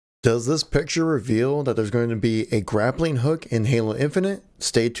Does this picture reveal that there's going to be a grappling hook in Halo Infinite?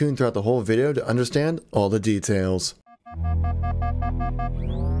 Stay tuned throughout the whole video to understand all the details.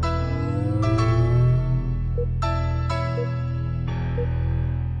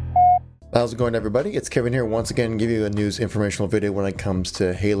 How's it going, everybody? It's Kevin here once again, give you a news informational video when it comes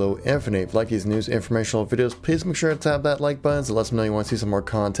to Halo Infinite. If you like these news informational videos, please make sure to tap that like button so it lets me know you want to see some more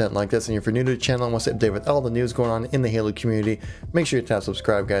content like this. And if you're new to the channel and want to stay updated with all the news going on in the Halo community, make sure you tap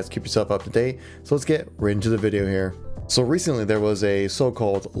subscribe, guys. Keep yourself up to date. So let's get right into the video here. So recently there was a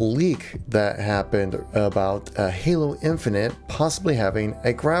so-called leak that happened about Halo Infinite possibly having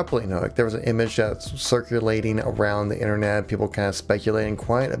a grappling hook. There was an image that's circulating around the internet, people kind of speculating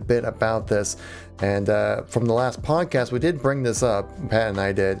quite a bit about this. And from the last podcast, we did bring this up, Pat and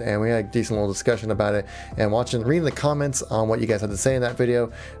I did, and we had a decent little discussion about it. And reading the comments on what you guys had to say in that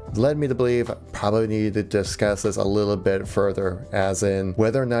video led me to believe I probably needed to discuss this a little bit further, as in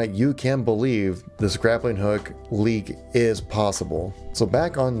whether or not you can believe this grappling hook leak is possible. So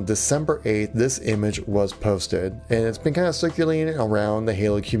back on December 8th, this image was posted, and it's been kind of circulating around the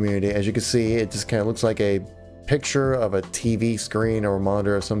Halo community. As you can see, it just kind of looks like a picture of a TV screen or a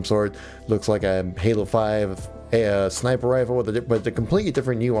monitor of some sort. Looks like a Halo 5 sniper rifle with a completely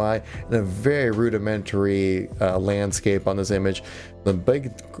different UI and a very rudimentary landscape on this image. The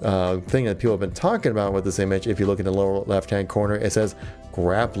big thing that people have been talking about with this image, if you look in the lower left hand corner, it says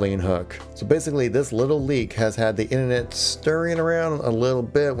grappling hook. So basically this little leak has had the internet stirring around a little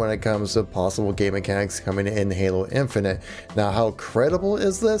bit when it comes to possible game mechanics coming in Halo Infinite. Now, how credible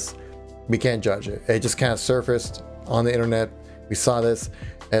is this? We can't judge it. It just kind of surfaced on the internet. We saw this.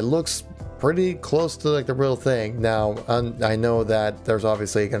 It looks pretty close to like the real thing. Now, I know that there's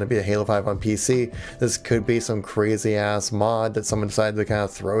obviously going to be a Halo 5 on PC. This could be some crazy ass mod that someone decided to kind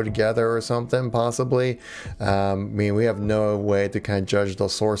of throw together or something, possibly. I mean, we have no way to kind of judge the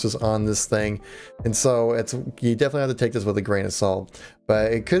sources on this thing. And so you definitely have to take this with a grain of salt.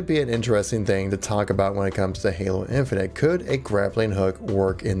 But it could be an interesting thing to talk about when it comes to Halo Infinite. Could a grappling hook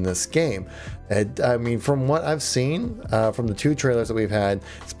work in this game? I mean, from what I've seen from the two trailers that we've had,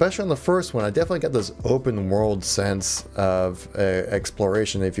 especially on the first one, I definitely got this open world sense of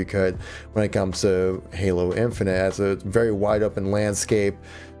exploration, if you could, when it comes to Halo Infinite. It's a very wide open landscape,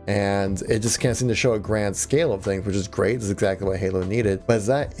 and it just can't seem to show a grand scale of things, which is great. This is exactly what Halo needed. But is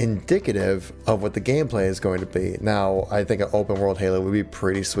that indicative of what the gameplay is going to be? Now, I think an open world Halo would be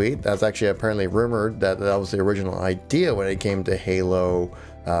pretty sweet. That's actually apparently rumored that was the original idea when it came to Halo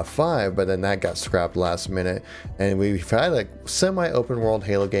 5, but then that got scrapped last minute, and we've had a semi-open world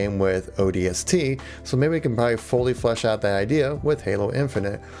Halo game with ODST, so maybe we can probably fully flesh out that idea with Halo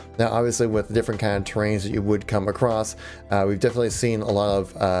Infinite. Now, obviously, with different kind of terrains that you would come across, we've definitely seen a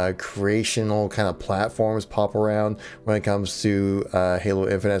lot of creational kind of platforms pop around when it comes to Halo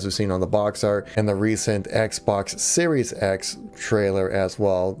Infinite, as we've seen on the box art and the recent Xbox Series X trailer as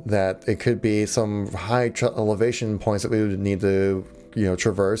well, that it could be some high elevation points that we would need to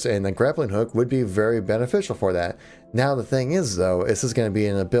traverse, and the grappling hook would be very beneficial for that. Now, the thing is, though, this is going to be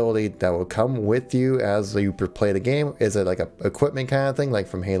an ability that will come with you as you play the game. Is it like a equipment kind of thing, like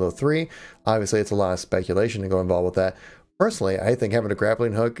from Halo 3? Obviously, it's a lot of speculation to go involved with that. Personally, I think having a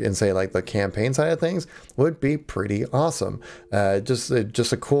grappling hook in, say, like the campaign side of things would be pretty awesome. Just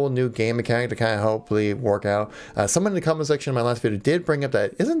a cool new game mechanic to kind of hopefully work out. Someone in the comment section in my last video did bring up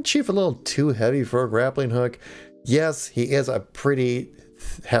that, isn't Chief a little too heavy for a grappling hook? Yes, he is a pretty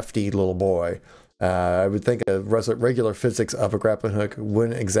hefty little boy. I would think a regular physics of a grappling hook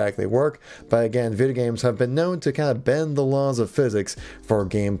wouldn't exactly work, but again, video games have been known to kind of bend the laws of physics for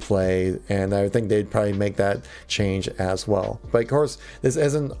gameplay, and I think they'd probably make that change as well. But of course, this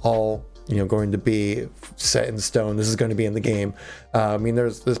isn't all going to be set in stone. This is going to be in the game. I mean,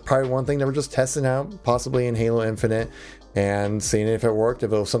 there's probably one thing that we're just testing out, possibly in Halo Infinite, and seeing if it worked,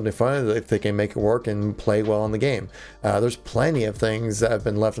 if it was something fun, if they can make it work and play well in the game. There's plenty of things that have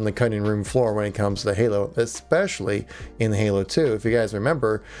been left on the cutting room floor when it comes to Halo, especially in Halo 2. If you guys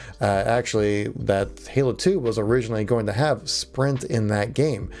remember, actually, that Halo 2 was originally going to have sprint in that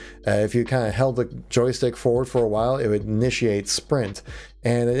game. If you kind of held the joystick forward for a while, it would initiate sprint.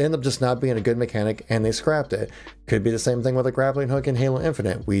 And it ended up just not being a good mechanic, and they scrapped it. Could be the same thing with a grappling hook in Halo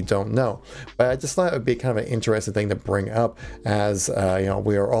Infinite. We don't know. But I just thought it would be kind of an interesting thing to bring up, as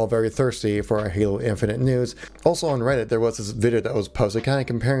we are all very thirsty for our Halo Infinite news. Also on Reddit, there was this video that was posted kind of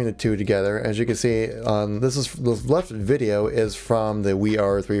comparing the two together. As you can see, the left video is from the We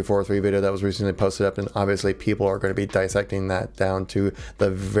Are 343 video that was recently posted up, and obviously people are going to be dissecting that down to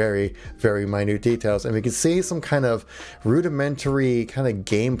the very, very minute details. And we can see some kind of rudimentary kind of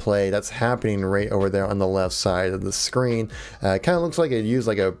gameplay that's happening right over there on the left side of of the screen. It kind of looks like it used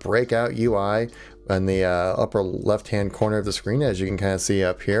like a breakout UI in the upper left hand corner of the screen, as you can kind of see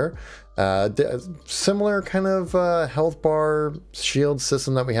up here. Similar kind of health bar shield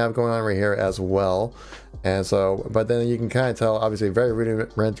system that we have going on right here as well. And so, but then you can kind of tell, obviously, very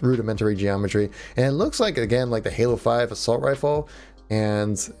rudimentary geometry. And it looks like, again, like the Halo 5 assault rifle.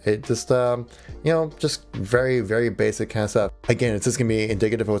 And it just, you know, just very, very basic kind of stuff. Again, it's just going to be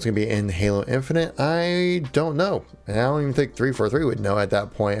indicative of what's going to be in Halo Infinite. I don't know. And I don't even think 343 would know at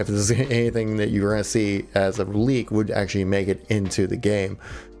that point if this is anything that you're going to see as a leak would actually make it into the game.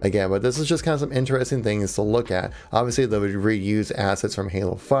 Again, but this is just kind of some interesting things to look at. Obviously, they would reuse assets from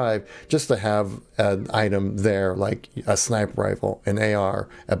Halo 5 just to have an item there, like a sniper rifle, an AR,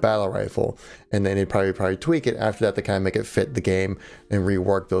 a battle rifle, and then they'd probably tweak it after that to kind of make it fit the game and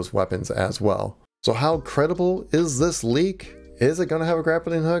rework those weapons as well. So how credible is this leak? Is it going to have a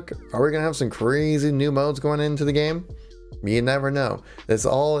grappling hook? Are we going to have some crazy new modes going into the game? You never know. This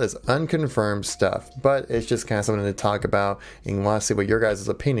all is unconfirmed stuff, but it's just kind of something to talk about, and you want to see what your guys'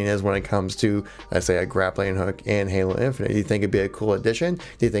 opinion is when it comes to, let's say, a grappling hook in Halo Infinite. Do you think it'd be a cool addition?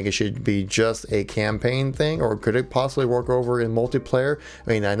 Do you think it should be just a campaign thing, or could it possibly work over in multiplayer? I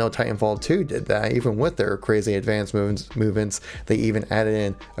mean, I know Titanfall 2 did that. Even with their crazy advanced movements, they even added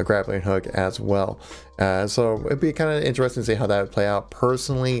in a grappling hook as well. So it'd be kind of interesting to see how that would play out.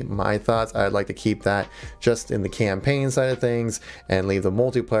 Personally, my thoughts, I'd like to keep that just in the campaign side of things and leave the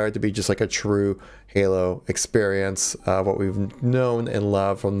multiplayer to be just like a true Halo experience, what we've known and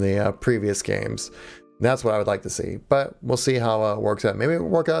loved from the previous games. That's what I would like to see, but we'll see how it works out. Maybe it will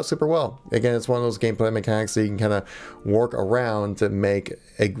work out super well. Again, it's one of those gameplay mechanics that you can kind of work around to make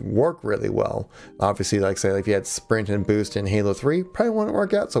it work really well. Obviously, like say, if you had sprint and boost in Halo 3, probably wouldn't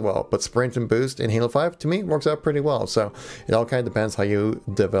work out so well, but sprint and boost in Halo 5, to me, works out pretty well. So it all kind of depends how you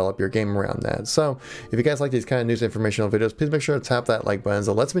develop your game around that. So if you guys like these kind of news informational videos, please make sure to tap that like button.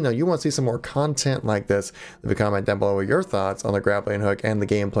 So it lets me know you want to see some more content like this. Leave a comment down below with your thoughts on the grappling hook and the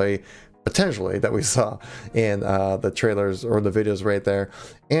gameplay potentially that we saw in the trailers or the videos right there.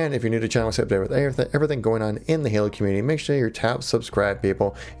 And if you're new to the channel, stay updated with everything going on in the Halo community, make sure you tap subscribe,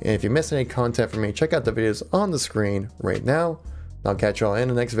 people. And if you missed any content from me, check out the videos on the screen right now. I'll catch you all in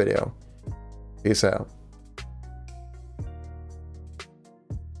the next video. Peace out.